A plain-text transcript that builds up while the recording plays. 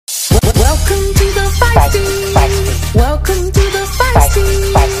Welcome to the FEISTY. Welcome to the FEISTY.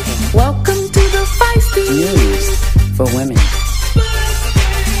 Welcome to the FEISTY. News for women.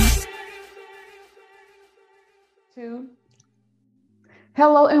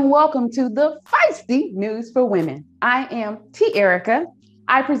 Hello and welcome to the FEISTY News for Women. I am T. Erica.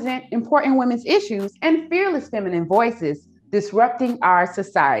 I present important women's issues and fearless feminine voices disrupting our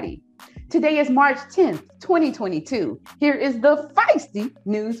society. Today is March 10th, 2022. Here is the FEISTY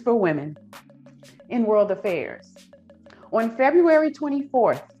News for Women. In world affairs, on February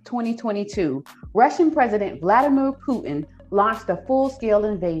 24th, 2022, Russian President Vladimir Putin launched a full-scale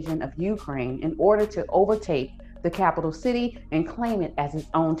invasion of Ukraine in order to overtake the capital city and claim it as its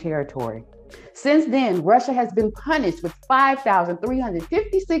own territory. Since then, Russia has been punished with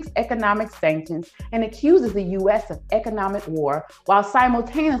 5,356 economic sanctions and accuses the U.S. of economic war while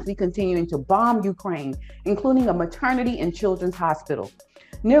simultaneously continuing to bomb Ukraine, including a maternity and children's hospital.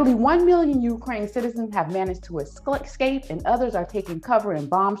 Nearly 1 million Ukrainian citizens have managed to escape, and others are taking cover in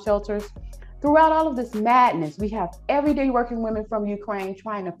bomb shelters. Throughout all of this madness, we have everyday working women from Ukraine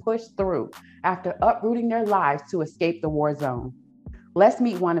trying to push through after uprooting their lives to escape the war zone. Let's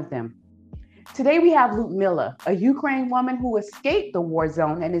meet one of them. Today we have Ludmila, a Ukraine woman who escaped the war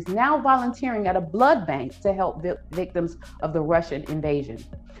zone and is now volunteering at a blood bank to help victims of the Russian invasion.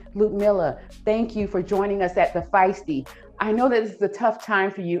 Ludmila, thank you for joining us at the FEISTY. I know that this is a tough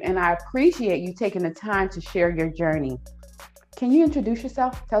time for you, and I appreciate you taking the time to share your journey. Can you introduce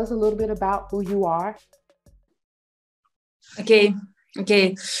yourself? Tell us a little bit about who you are. Okay.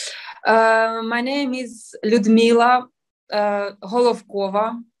 My name is Ludmila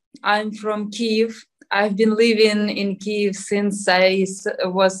Holovkova. I'm from Kyiv. I've been living in Kyiv since I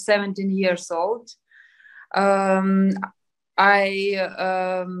was 17 years old. I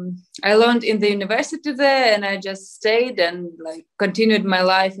learned in the university there, and I just stayed and continued my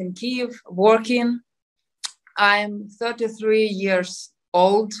life in Kyiv, working. I'm 33 years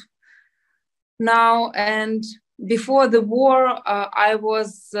old now, and before the war, I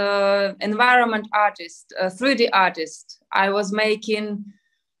was environment artist, a 3D artist. I was making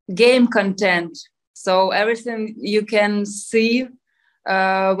game content, so everything you can see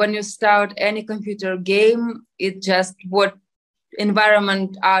when you start any computer game, it's just what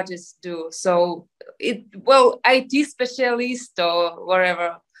environment artists do. So IT specialist or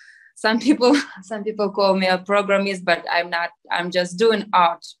whatever. Some people call me a programmist, but I'm not. I'm just doing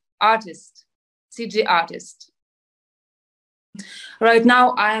artist, CG artist. Right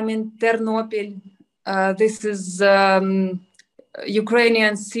now I am in Ternopil. This is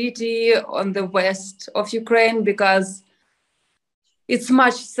Ukrainian city on the west of Ukraine because it's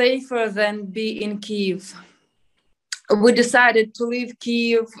much safer than be in Kyiv. We decided to leave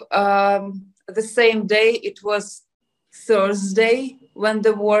Kyiv the same day. It was Thursday when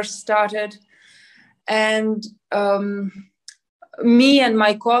the war started, and me and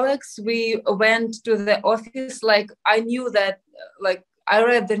my colleagues, we went to the office. I knew that, I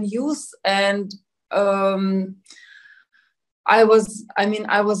read the news, and I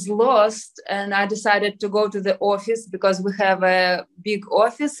was lost, and I decided to go to the office because we have a big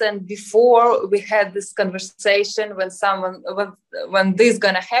office. And before we had this conversation when this is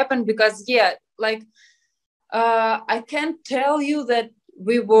gonna happen, because I can't tell you that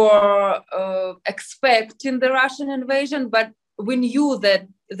we were expecting the Russian invasion, but we knew that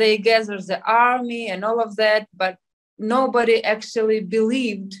they gathered the army and all of that, but nobody actually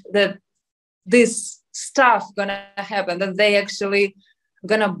believed that this stuff gonna happen, that they actually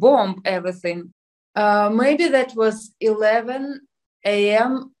gonna bomb everything. Maybe that was 11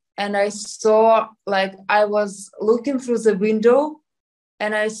 a.m. and I saw, I was looking through the window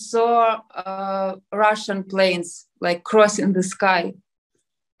and I saw Russian planes crossing the sky.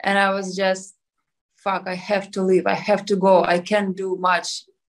 And I was just, fuck, I have to leave. I have to go. I can't do much.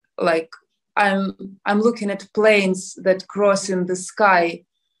 I'm looking at planes that cross in the sky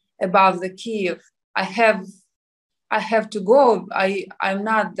above the Kyiv. I have to go.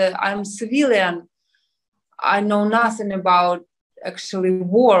 I'm civilian. I know nothing about actually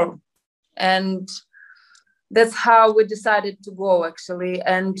war. And that's how we decided to go, actually.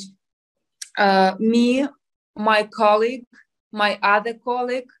 And me, my colleague, my other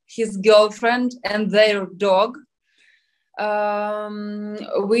colleague, his girlfriend, and their dog,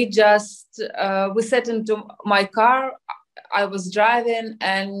 we sat into my car. I was driving,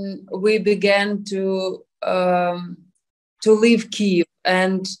 and we began to leave Kyiv.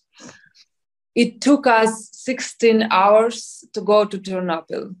 And it took us 16 hours to go to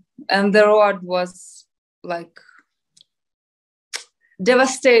Ternopil. And the road was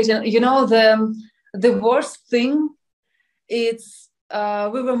devastating. The worst thing, it's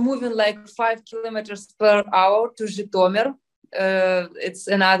we were moving like 5 kilometers per hour to Zhytomyr. It's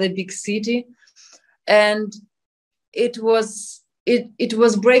another big city. And it was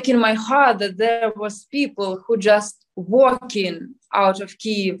breaking my heart that there was people who just walking out of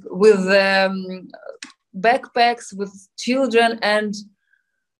Kyiv with backpacks with children, and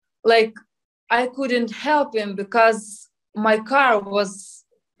like I couldn't help him because my car was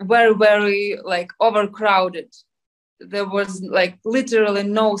very, very like overcrowded. There was like literally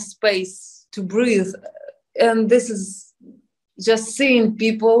no space to breathe. And this is just seeing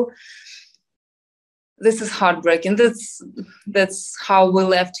people. This is heartbreaking. That's how we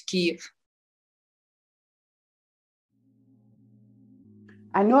left Kyiv.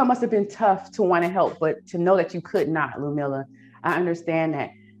 I know it must have been tough to want to help, but to know that you could not, Ludmila, I understand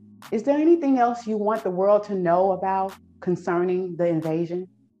that. Is there anything else you want the world to know about concerning the invasion?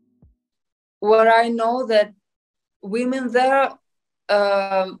 What I know that women there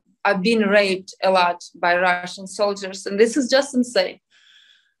are being raped a lot by Russian soldiers, and this is just insane.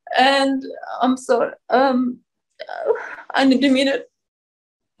 And I'm sorry, I need a minute.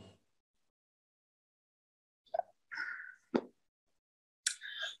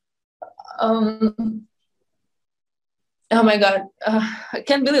 Oh my God, I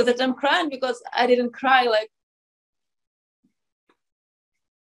can't believe that I'm crying because I didn't cry like,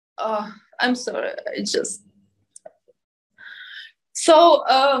 I'm sorry, so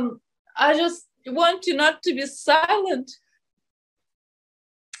I just want you not to be silent.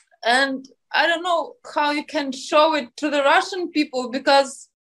 And I don't know how you can show it to the Russian people because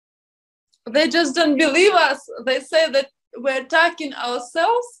they just don't believe us. They say that we're attacking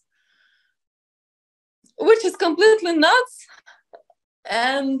ourselves, which is completely nuts.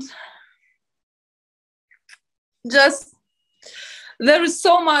 And just there is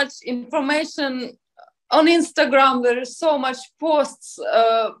so much information on Instagram. There is so much posts.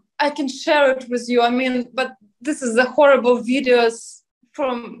 I can share it with you. I mean, but this is the horrible videos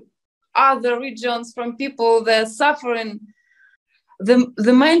from other regions, from people that are suffering.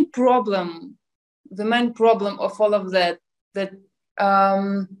 The main problem of all of that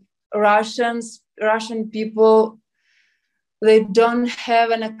Russian people, they don't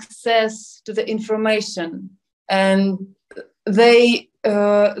have an access to the information, and they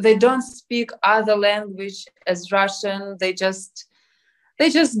don't speak other language as Russian. They just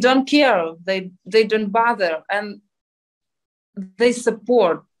don't care. They don't bother, and they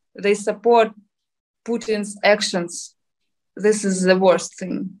support Putin's actions. This is the worst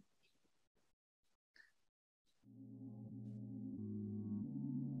thing.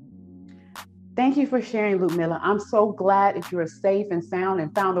 Thank you for sharing, Ludmila. I'm so glad that you are safe and sound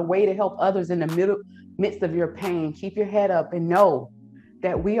and found a way to help others in the midst of your pain. Keep your head up and know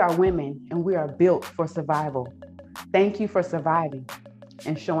that we are women and we are built for survival. Thank you for surviving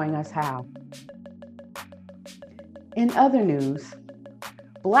and showing us how. In other news,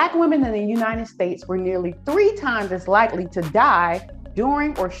 Black women in the United States were nearly 3 times as likely to die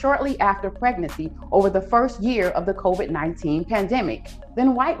during or shortly after pregnancy over the first year of the COVID-19 pandemic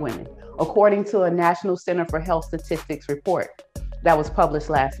than white women, according to a National Center for Health Statistics report that was published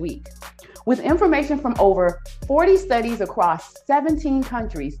last week. With information from over 40 studies across 17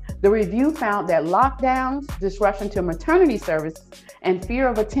 countries, the review found that lockdowns, disruption to maternity services, and fear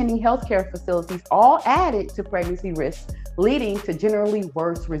of attending healthcare facilities all added to pregnancy risks, leading to generally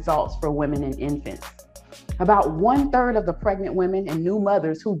worse results for women and infants. About 1/3 of the pregnant women and new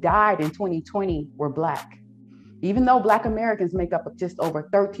mothers who died in 2020 were Black, even though Black Americans make up just over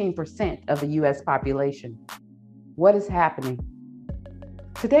 13% of the US population. What is happening?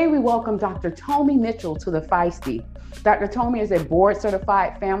 Today, we welcome Dr. Tomi Mitchell to the FEISTY. Dr. Tomi is a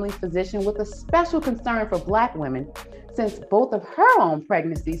board-certified family physician with a special concern for Black women, since both of her own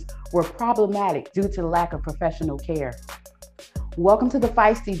pregnancies were problematic due to lack of professional care. Welcome to the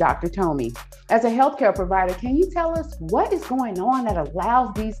FEISTY, Dr. Tomi. As a healthcare provider, can you tell us what is going on that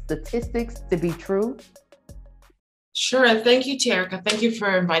allows these statistics to be true? Sure. Thank you, Terica. Thank you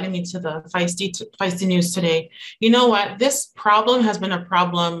for inviting me to the FEISTY News today. You know what? This problem has been a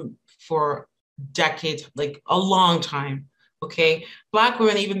problem for decades, like a long time. Okay. Black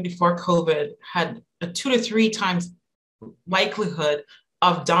women, even before COVID, had a 2 to 3 times likelihood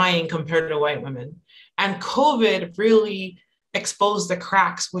of dying compared to white women. And COVID really exposed the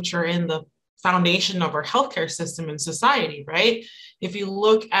cracks which are in the foundation of our healthcare system and society, right? If you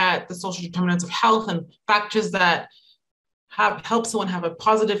look at the social determinants of health and factors that help someone have a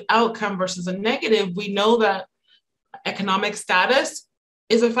positive outcome versus a negative, we know that economic status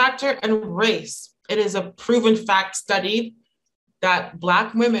is a factor, and race. It is a proven fact studied that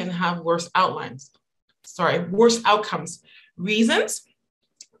Black women have worse outcomes. Reasons: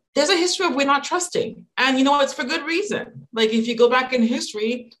 there's a history of we're not trusting. And it's for good reason. Like if you go back in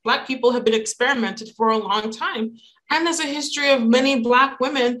history, Black people have been experimented for a long time. And there's a history of many Black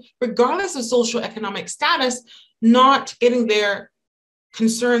women, regardless of social economic status, not getting their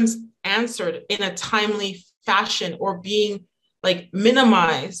concerns answered in a timely fashion or being like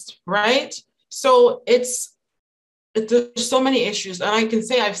minimized, right? So there's so many issues, and I can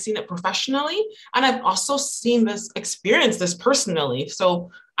say I've seen it professionally, and I've also experienced this personally.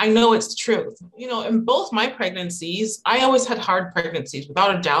 So I know it's the truth. In both my pregnancies, I always had hard pregnancies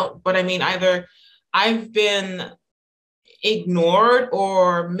without a doubt, but I mean, either I've been ignored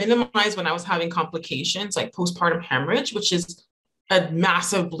or minimized when I was having complications like postpartum hemorrhage, which is a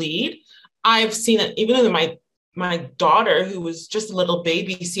massive bleed. I've seen it even in my daughter, who was just a little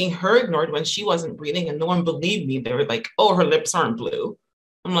baby, seeing her ignored when she wasn't breathing, and no one believed me. They were like, "Oh, her lips aren't blue."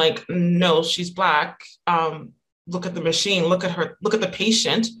 I'm like, "No, she's Black. Look at the machine. Look at her. Look at the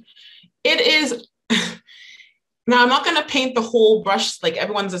patient." It is. Now, I'm not going to paint the whole brush like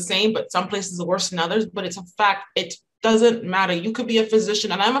everyone's the same, but some places are worse than others. But it's a fact. It doesn't matter. You could be a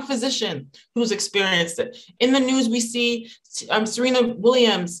physician, and I'm a physician who's experienced it. In the news, we see Serena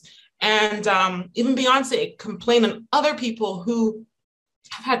Williams and even Beyonce complain on other people who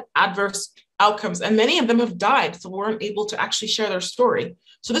have had adverse outcomes, and many of them have died, so weren't able to actually share their story.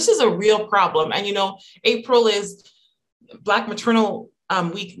 So this is a real problem. And, April is Black Maternal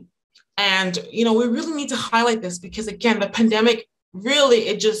Week. And, we really need to highlight this because, again, the pandemic really,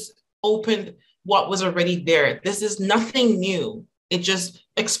 it just opened what was already there. This is nothing new. It just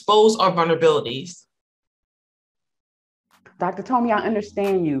exposed our vulnerabilities. Dr. Tomey, I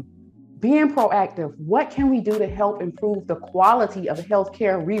understand you. Being proactive, what can we do to help improve the quality of the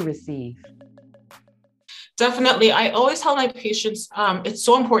healthcare we receive? Definitely. I always tell my patients, it's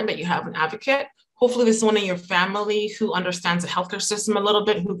so important that you have an advocate. Hopefully there's someone in your family who understands the healthcare system a little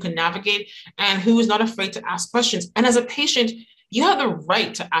bit, who can navigate and who is not afraid to ask questions. And as a patient, you have the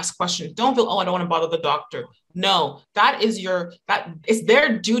right to ask questions. Don't feel, I don't want to bother the doctor. No, it's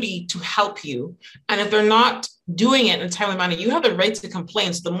their duty to help you. And if they're not doing it in a timely manner, you have the right to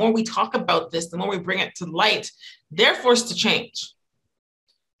complain. So the more we talk about this, the more we bring it to light, they're forced to change.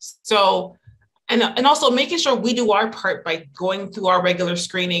 So, and also making sure we do our part by going through our regular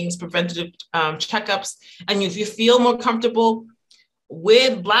screenings, preventative checkups. And if you feel more comfortable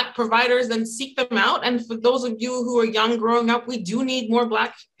with Black providers, then seek them out. And for those of you who are young growing up, we do need more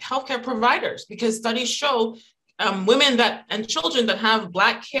Black healthcare providers, because studies show women and children that have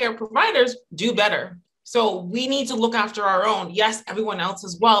Black care providers do better. So we need to look after our own. Yes, everyone else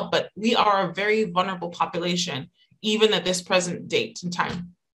as well, but we are a very vulnerable population, even at this present date and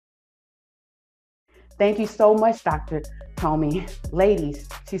time. Thank you so much, Dr. Tomey. Ladies,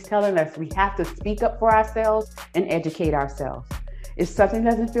 she's telling us we have to speak up for ourselves and educate ourselves. If something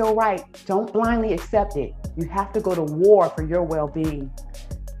doesn't feel right, don't blindly accept it. You have to go to war for your well-being.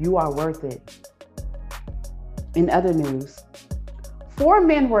 You are worth it. In other news, 4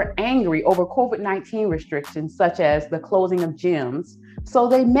 men were angry over COVID-19 restrictions, such as the closing of gyms. So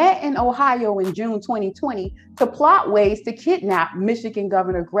they met in Ohio in June 2020 to plot ways to kidnap Michigan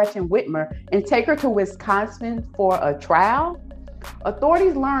Governor Gretchen Whitmer and take her to Wisconsin for a trial.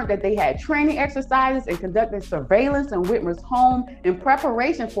 Authorities learned that they had training exercises and conducted surveillance in Whitmer's home in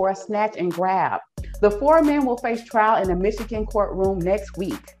preparation for a snatch and grab. The 4 men will face trial in a Michigan courtroom next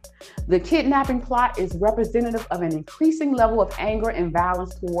week. The kidnapping plot is representative of an increasing level of anger and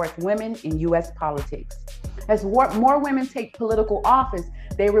violence towards women in U.S. politics. As more women take political office,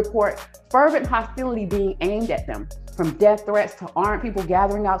 they report fervent hostility being aimed at them, from death threats to armed people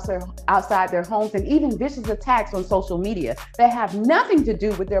gathering outside their homes, and even vicious attacks on social media that have nothing to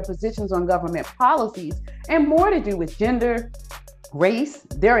do with their positions on government policies and more to do with gender, race,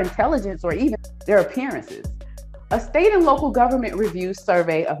 their intelligence, or even their appearances. A state and local government review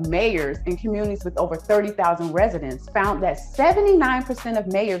survey of mayors in communities with over 30,000 residents found that 79% of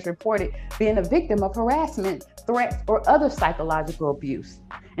mayors reported being a victim of harassment, threats, or other psychological abuse,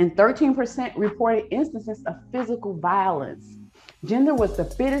 and 13% reported instances of physical violence. Gender was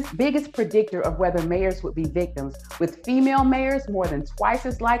the biggest predictor of whether mayors would be victims, with female mayors more than twice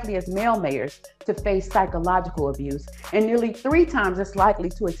as likely as male mayors to face psychological abuse, and nearly 3 times as likely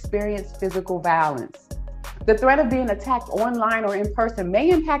to experience physical violence. The threat of being attacked online or in person may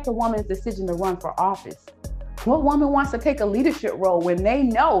impact a woman's decision to run for office. What woman wants to take a leadership role when they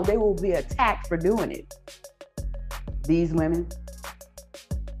know they will be attacked for doing it? These women.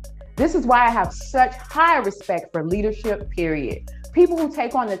 This is why I have such high respect for leadership, period. People who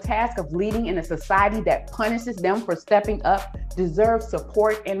take on the task of leading in a society that punishes them for stepping up deserve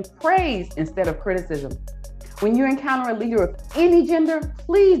support and praise instead of criticism. When you encounter a leader of any gender,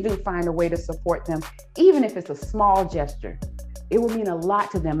 please do find a way to support them, even if it's a small gesture. It will mean a lot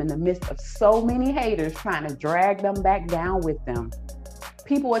to them in the midst of so many haters trying to drag them back down with them.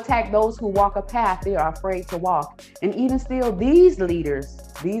 People attack those who walk a path they are afraid to walk. And even still, these leaders,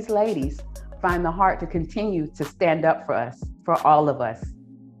 these ladies, find the heart to continue to stand up for us, for all of us.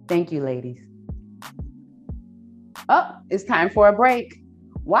 Thank you, ladies. Oh, it's time for a break.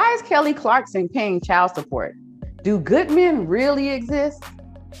 Why is Kelly Clarkson paying child support? Do good men really exist?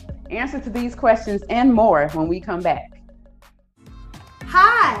 Answer to these questions and more when we come back.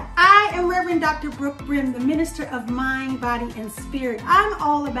 Hi, I am Reverend Dr. Brooke Brim, the Minister of Mind, Body, and Spirit. I'm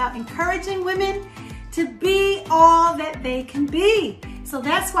all about encouraging women to be all that they can be. So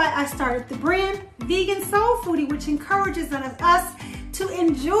that's why I started the brand Vegan Soul Foodie, which encourages us to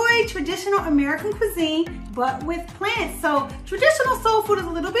enjoy traditional American cuisine, but with plants. So traditional soul food is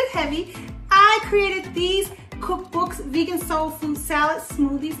a little bit heavy. I created these cookbooks, Vegan Soul Food Salads,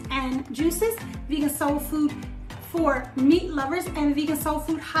 Smoothies, and Juices, Vegan Soul Food for Meat Lovers, and Vegan Soul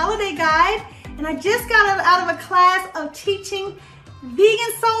Food Holiday Guide. And I just got out of a class of teaching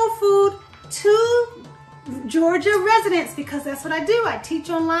vegan soul food to Georgia residents, because that's what I do. I teach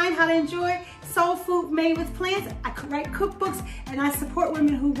online how to enjoy soul food made with plants. I write cookbooks, and I support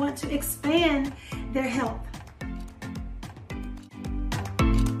women who want to expand their health.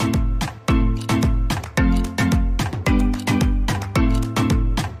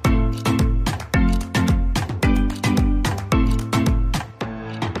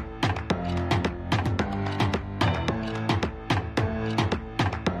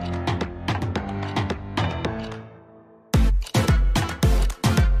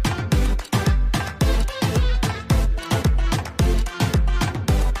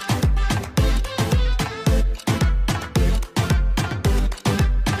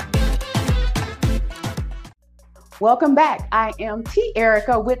 Welcome back. I am T.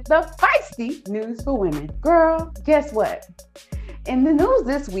 Erica with the Feisty News for Women. Girl, guess what? In the news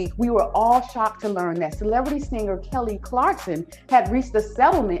this week, we were all shocked to learn that celebrity singer Kelly Clarkson had reached a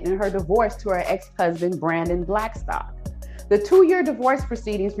settlement in her divorce to her ex-husband, Brandon Blackstock. The 2-year divorce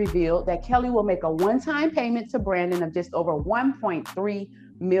proceedings revealed that Kelly will make a one-time payment to Brandon of just over $1.3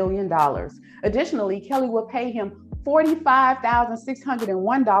 million. Additionally, Kelly will pay him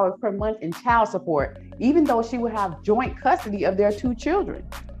 $45,601 per month in child support, even though she would have joint custody of their 2 children.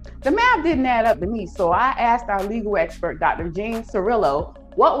 The math didn't add up to me, so I asked our legal expert, Dr. Jean Cirillo,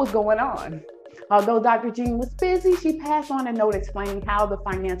 what was going on. Although Dr. Jean was busy, she passed on a note explaining how the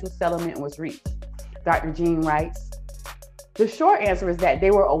financial settlement was reached. Dr. Jean writes, the short answer is that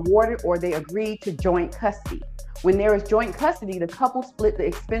they were awarded or they agreed to joint custody. When there is joint custody, the couple split the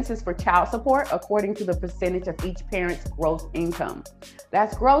expenses for child support according to the percentage of each parent's gross income.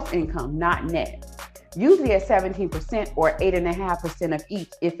 That's gross income, not net. Usually at 17% or 8.5% of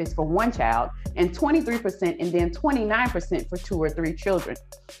each if it's for one child, and 23% and then 29% for 2 or 3 children.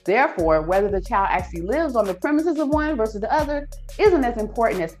 Therefore, whether the child actually lives on the premises of one versus the other isn't as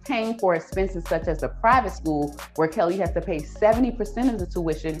important as paying for expenses such as the private school, where Kelly has to pay 70% of the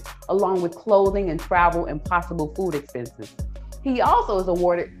tuition, along with clothing and travel and possible food expenses. He also is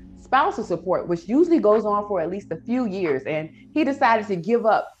awarded spousal support, which usually goes on for at least a few years, and he decided to give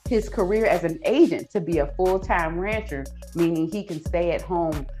up his career as an agent to be a full-time rancher, meaning he can stay at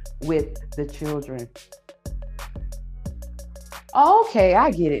home with the children. Okay,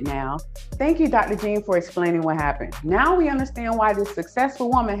 I get it now. Thank you, Dr. Jean, for explaining what happened. Now we understand why this successful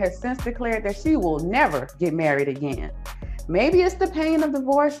woman has since declared that she will never get married again. Maybe it's the pain of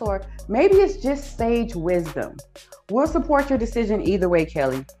divorce, or maybe it's just sage wisdom. We'll support your decision either way,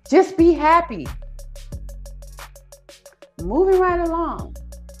 Kelly. Just be happy. Moving right along.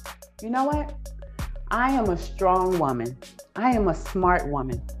 You know what? I am a strong woman. I am a smart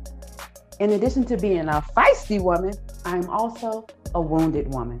woman. In addition to being a feisty woman, I am also a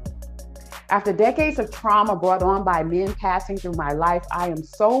wounded woman. After decades of trauma brought on by men passing through my life, I am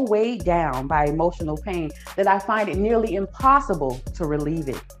so weighed down by emotional pain that I find it nearly impossible to relieve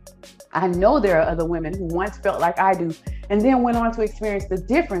it. I know there are other women who once felt like I do and then went on to experience the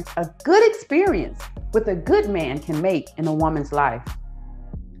difference a good experience with a good man can make in a woman's life.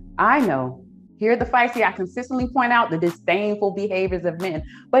 I know. Here at the Feisty, I consistently point out the disdainful behaviors of men,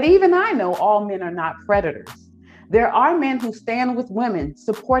 but even I know all men are not predators. There are men who stand with women,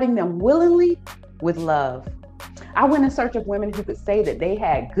 supporting them willingly with love. I went in search of women who could say that they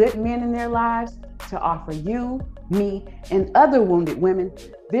had good men in their lives to offer you, me, and other wounded women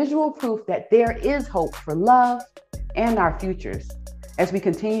visual proof that there is hope for love and our futures as we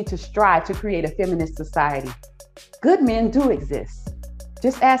continue to strive to create a feminist society. Good men do exist.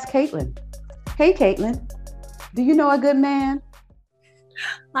 Just ask Caitlin. Hey, Caitlin. Do you know a good man?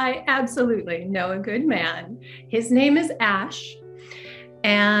 I absolutely know a good man. His name is Ash,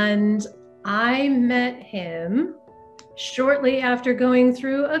 and I met him shortly after going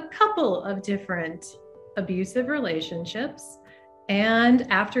through a couple of different abusive relationships and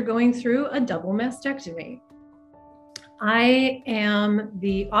after going through a double mastectomy. I am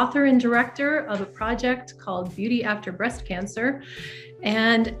the author and director of a project called Beauty After Breast Cancer,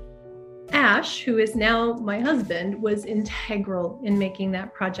 and Ash, who is now my husband, was integral in making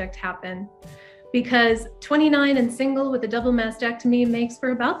that project happen, because 29 and single with a double mastectomy makes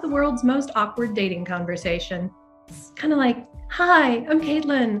for about the world's most awkward dating conversation. It's kind of like, hi, I'm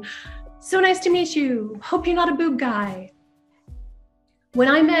Caitlin. So nice to meet you. Hope you're not a boob guy. When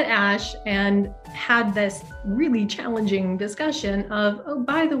I met Ash and had this really challenging discussion of, oh,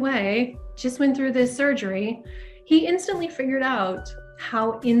 by the way, just went through this surgery, he instantly figured out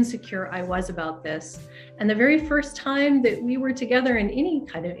how insecure I was about this. And the very first time that we were together in any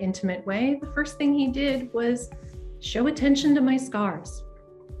kind of intimate way, the first thing he did was show attention to my scars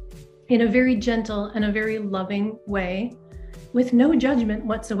in a very gentle and a very loving way, with no judgment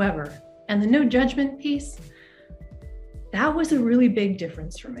whatsoever. And the no judgment piece, that was a really big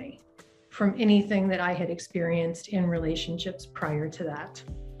difference for me from anything that I had experienced in relationships prior to that.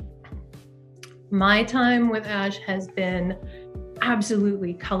 My time with Ash has been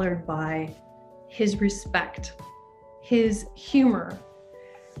absolutely colored by his respect, his humor,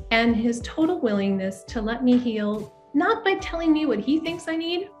 and his total willingness to let me heal, not by telling me what he thinks I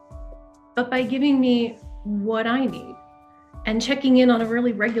need, but by giving me what I need and checking in on a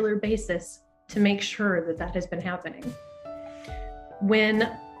really regular basis to make sure that that has been happening.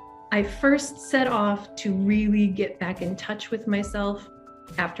 When I first set off to really get back in touch with myself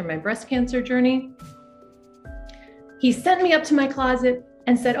after my breast cancer journey, he sent me up to my closet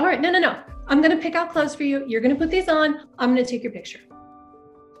and said, all right, no, I'm gonna pick out clothes for you. You're gonna put these on. I'm gonna take your picture.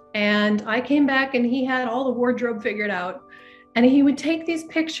 And I came back and he had all the wardrobe figured out. And he would take these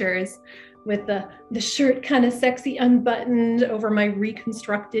pictures with the shirt kind of sexy unbuttoned over my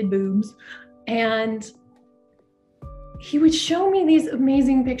reconstructed boobs. And he would show me these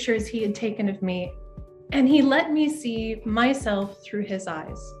amazing pictures he had taken of me. And he let me see myself through his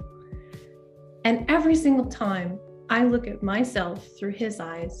eyes. And every single time I look at myself through his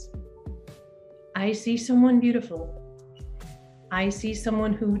eyes, I see someone beautiful. I see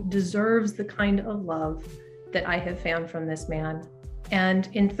someone who deserves the kind of love that I have found from this man. And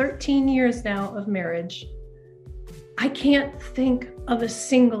in 13 years now of marriage, I can't think of a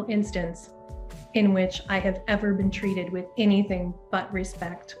single instance in which I have ever been treated with anything but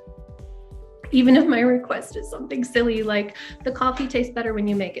respect. Even if my request is something silly like, the coffee tastes better when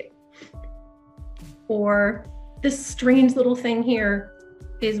you make it, or this strange little thing here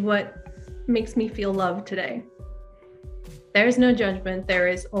is what makes me feel loved today. There's no judgment, there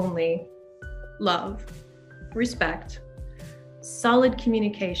is only love, respect, solid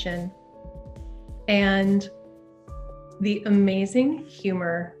communication, and the amazing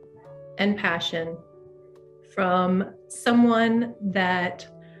humor and passion from someone that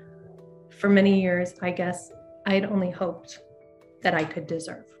for many years, I guess, I had only hoped that I could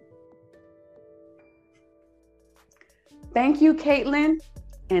deserve. Thank you, Caitlin.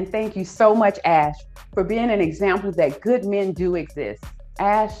 And thank you so much, Ash, for being an example that good men do exist.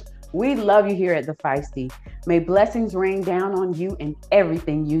 Ash, we love you here at the Feisty. May blessings rain down on you in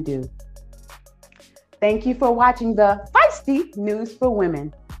everything you do. Thank you for watching the Feisty News for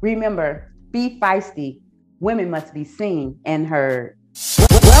Women. Remember, be feisty. Women must be seen and heard.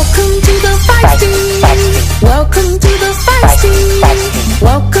 Welcome to the Feisty. Welcome to the Feisty.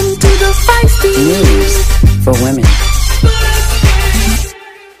 Welcome to the Feisty News for women.